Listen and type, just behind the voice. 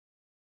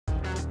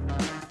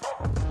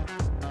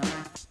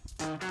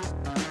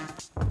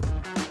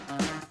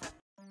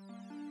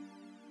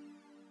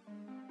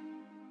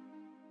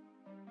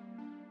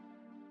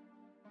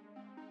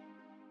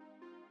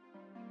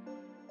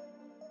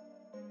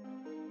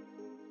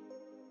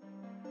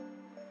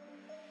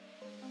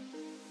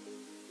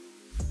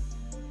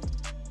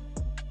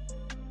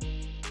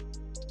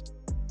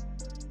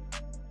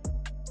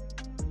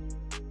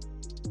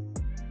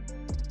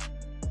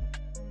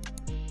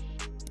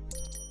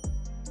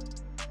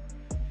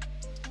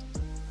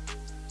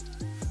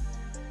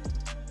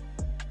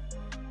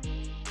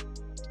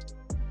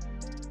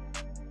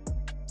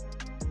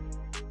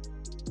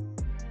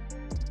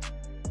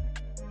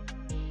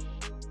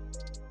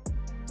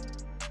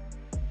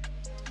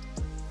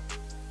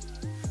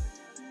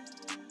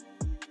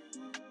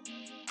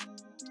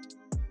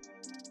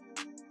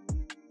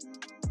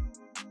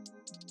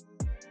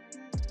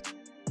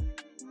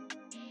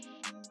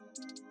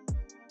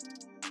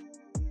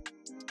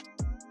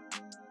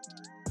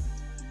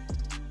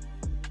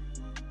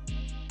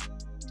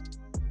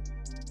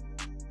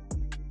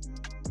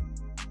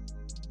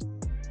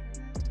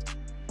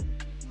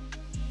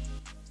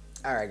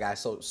All right, guys,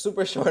 so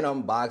super short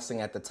unboxing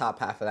at the top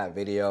half of that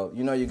video.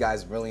 You know you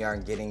guys really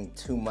aren't getting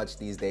too much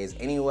these days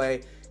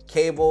anyway.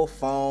 Cable,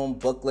 phone,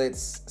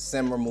 booklets,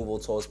 SIM removal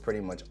tools, pretty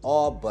much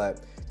all,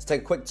 but let's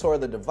take a quick tour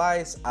of the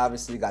device.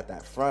 Obviously, you got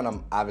that front.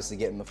 I'm obviously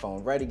getting the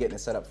phone ready, getting it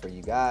set up for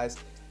you guys.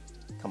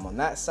 Come on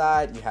that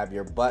side, you have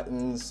your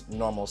buttons,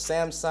 normal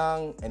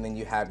Samsung, and then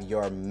you have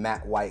your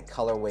matte white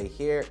colorway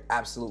here.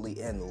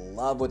 Absolutely in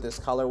love with this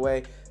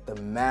colorway. The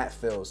matte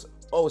feels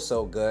oh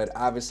so good.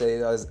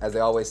 Obviously, as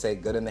they always say,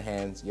 good in the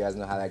hands. You guys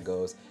know how that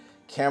goes.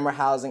 Camera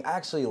housing, I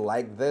actually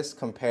like this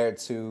compared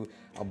to,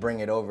 I'll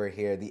bring it over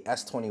here, the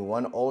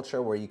S21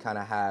 Ultra, where you kind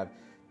of have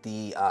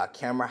the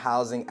camera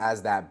housing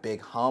as that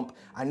big hump.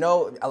 I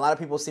know a lot of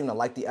people seem to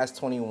like the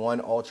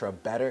S21 Ultra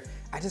better.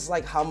 I just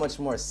like how much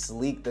more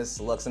sleek this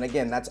looks. And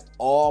again, that's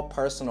all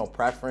personal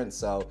preference.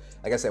 So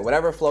like I said,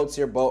 whatever floats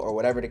your boat or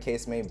whatever the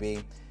case may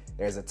be.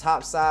 There's a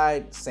top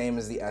side, same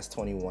as the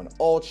S21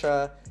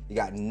 Ultra. You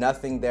got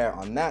nothing there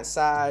on that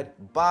side.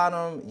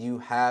 Bottom, you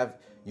have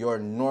your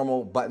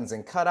normal buttons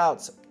and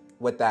cutouts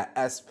with that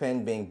S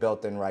Pen being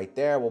built in right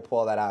there. We'll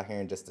pull that out here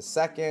in just a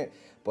second.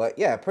 But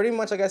yeah, pretty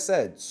much like I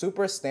said,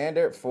 super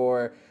standard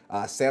for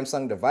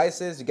Samsung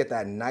devices. You get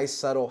that nice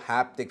subtle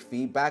haptic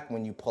feedback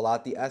when you pull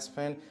out the S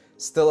Pen.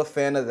 Still a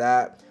fan of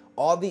that.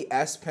 All the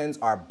S Pens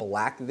are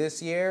black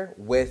this year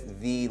with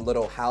the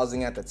little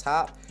housing at the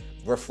top,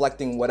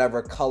 reflecting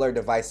whatever color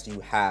device you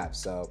have.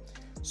 So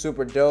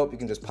super dope. You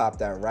can just pop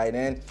that right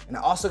in. And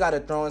I also got to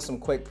throw in some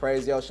quick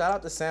praise. Yo, shout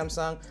out to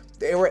Samsung.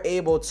 They were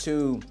able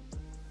to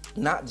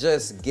not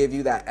just give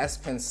you that S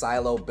Pen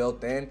silo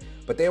built in,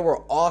 but they were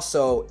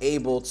also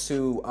able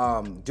to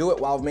do it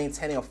while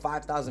maintaining a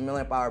 5,000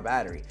 milliamp hour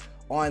battery.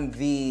 On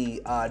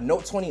the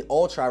Note 20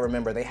 Ultra, I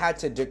remember they had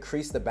to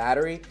decrease the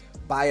battery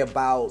by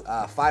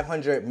about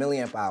 500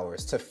 milliamp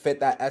hours to fit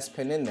that S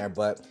Pen in there,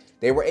 but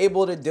they were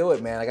able to do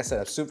it, man. Like I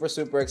said, I'm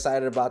super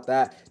excited about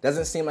that.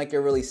 Doesn't seem like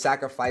you're really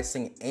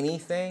sacrificing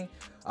anything.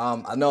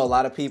 I know a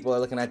lot of people are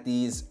looking at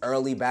these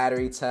early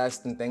battery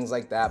tests and things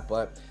like that,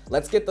 but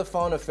let's get the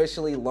phone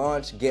officially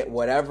launched, get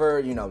whatever,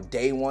 you know,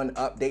 day one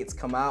updates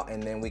come out,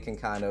 and then we can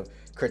kind of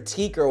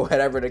critique or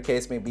whatever the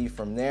case may be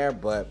from there.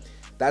 But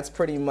that's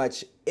pretty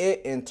much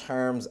it in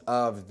terms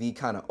of the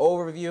kind of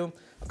overview.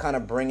 I'm kind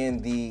of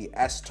bringing the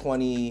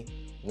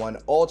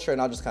S21 Ultra,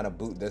 and I'll just kind of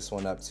boot this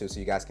one up too so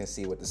you guys can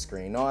see with the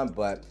screen on.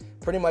 But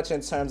pretty much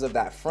in terms of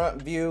that front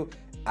view,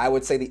 I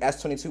would say the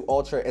S22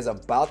 Ultra is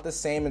about the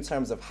same in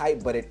terms of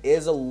height, but it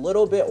is a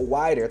little bit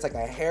wider. It's like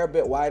a hair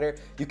bit wider.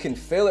 You can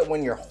feel it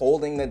when you're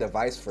holding the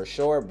device for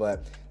sure,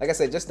 but like I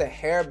said, just a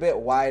hair bit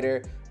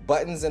wider.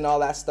 Buttons and all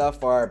that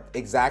stuff are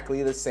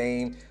exactly the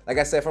same. Like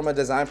I said, from a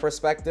design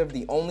perspective,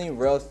 the only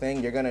real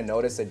thing you're gonna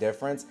notice a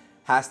difference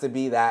has to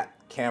be that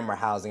camera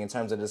housing in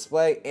terms of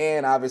display,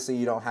 and obviously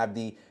you don't have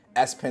the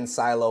S Pen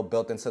silo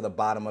built into the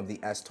bottom of the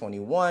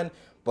S21.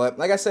 But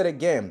like I said,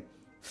 again,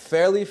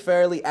 fairly,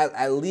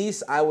 at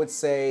least I would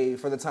say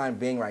for the time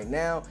being right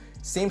now,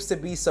 seems to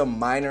be some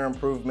minor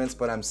improvements,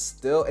 but I'm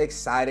still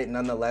excited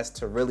nonetheless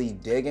to really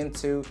dig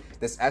into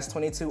this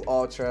S22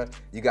 Ultra.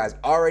 You guys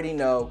already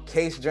know,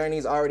 case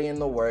journey's already in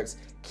the works,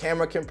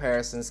 camera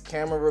comparisons,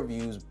 camera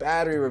reviews,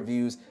 battery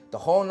reviews, the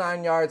whole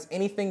 9 yards.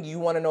 Anything you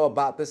want to know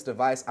about this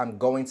device, I'm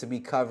going to be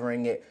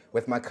covering it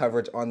with my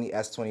coverage on the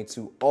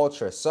S22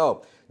 Ultra.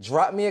 So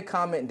drop me a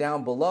comment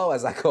down below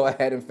as I go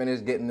ahead and finish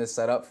getting this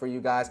set up for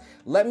you guys.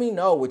 Let me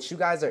know what you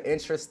guys are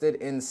interested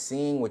in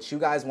seeing, what you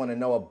guys want to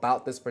know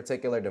about this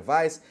particular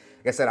device.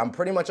 Like I said, I'm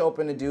pretty much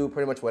open to do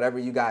pretty much whatever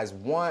you guys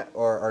want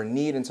or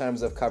need in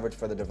terms of coverage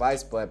for the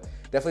device, but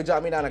definitely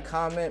drop me down a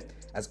comment.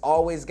 As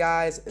always,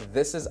 guys,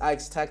 this is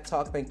Ike's Tech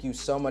Talk. Thank you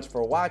so much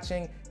for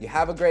watching. You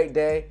have a great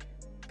day.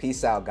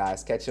 Peace out,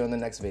 guys. Catch you in the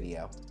next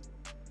video.